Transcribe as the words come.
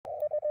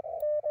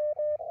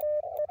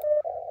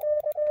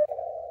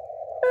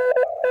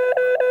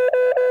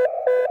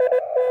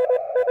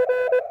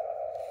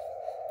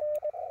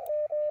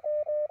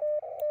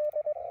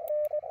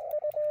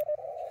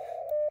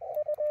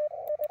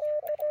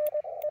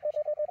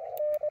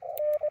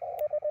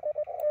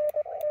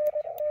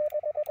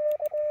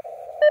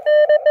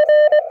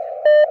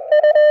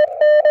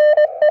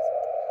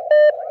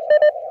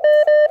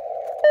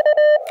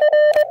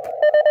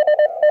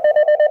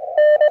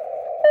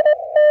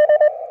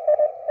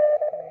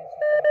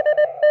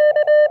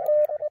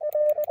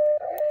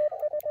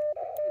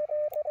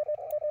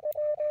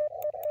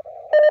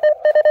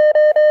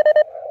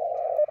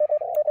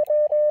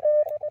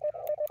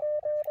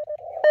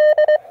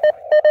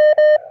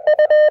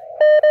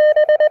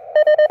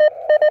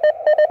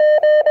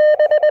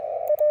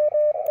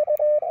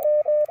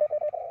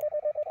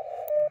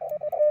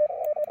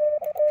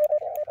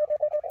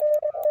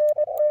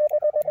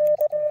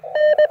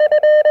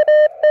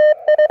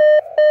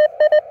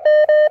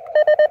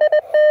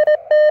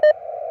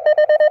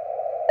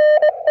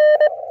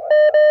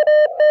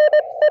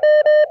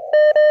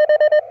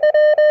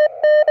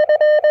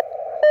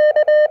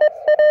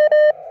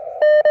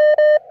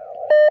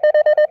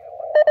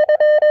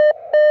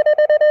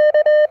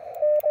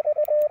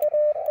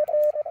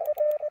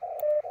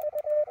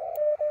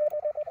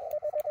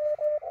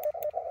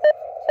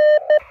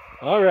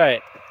All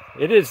right,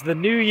 it is the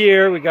new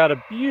year. We got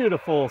a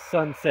beautiful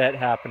sunset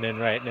happening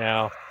right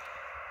now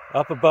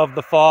up above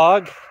the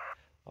fog.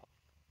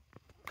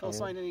 Call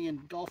signing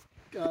in Golf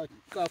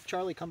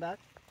Charlie, come back.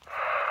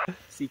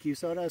 CQ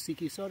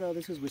SOTA,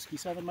 this is Whiskey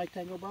 7, Mike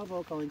Tango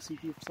Bravo, calling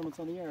CQ for Summits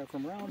on the Air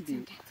from Round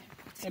Butte.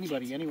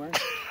 Anybody, anywhere.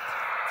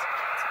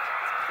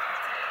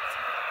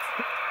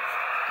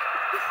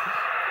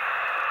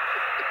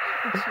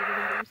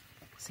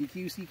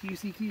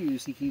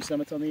 CQ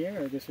Summits on the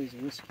Air. This is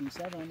Whiskey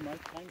 7,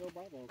 Mike Tango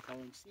Bravo,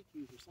 calling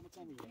CQ for Summits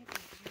on the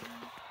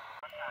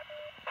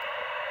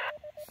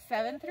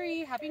Air.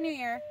 7-3, Happy New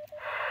Year.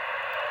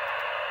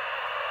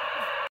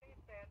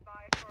 Stand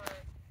by for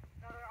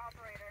another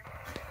operator.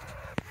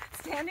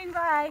 Standing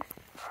by.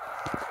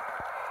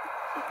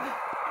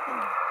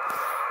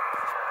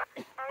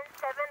 N7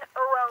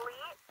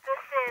 OLE,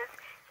 this is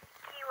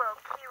Kilo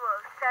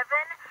 7,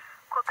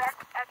 Quebec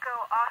Echo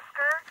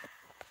Oscar.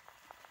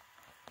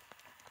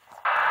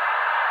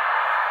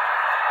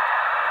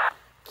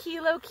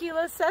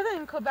 Kilo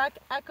 7, Quebec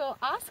Echo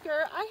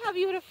Oscar. I have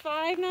you at a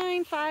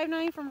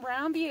 5959 from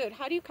Round Butte.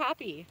 How do you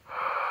copy?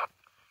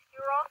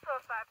 You're also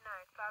a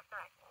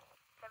 5959,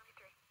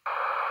 73.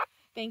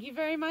 Thank you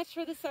very much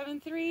for the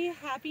 7-3.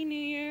 Happy New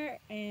Year,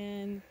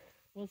 and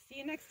we'll see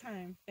you next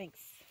time. Thanks.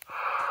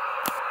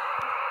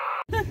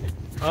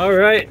 All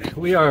right,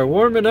 we are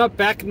warming up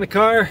back in the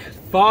car.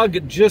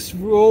 Fog just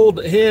rolled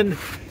in.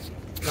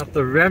 Got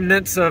the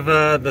remnants of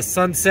the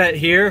sunset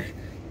here.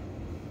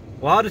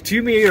 A lot of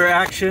 2-meter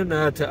action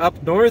to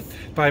up north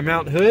by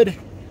Mount Hood.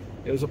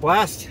 It was a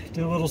blast.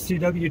 Did a little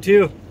CW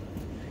too.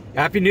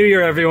 Happy New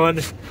Year, everyone.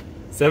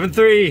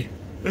 7-3.